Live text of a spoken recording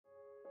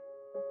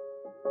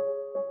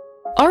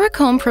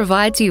Oricom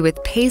provides you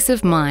with peace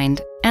of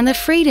mind and the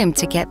freedom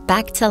to get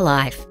back to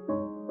life.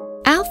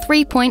 Our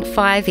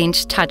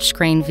 3.5-inch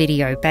touchscreen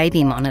video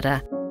baby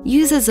monitor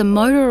uses a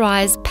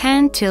motorised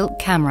pan-tilt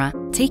camera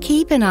to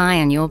keep an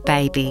eye on your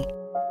baby.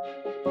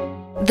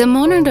 The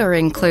monitor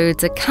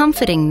includes a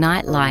comforting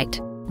night light,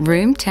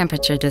 room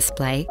temperature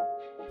display,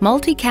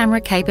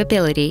 multi-camera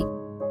capability,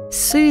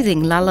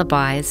 soothing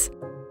lullabies,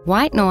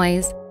 white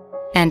noise,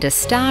 and a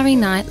starry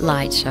night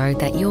light show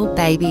that your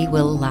baby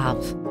will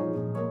love.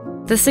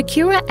 The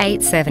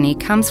Secure870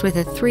 comes with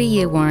a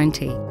 3-year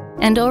warranty,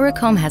 and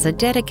Oricom has a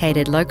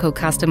dedicated local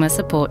customer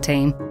support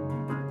team.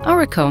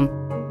 Oricom,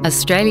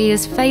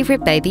 Australia's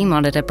favourite baby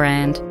monitor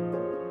brand.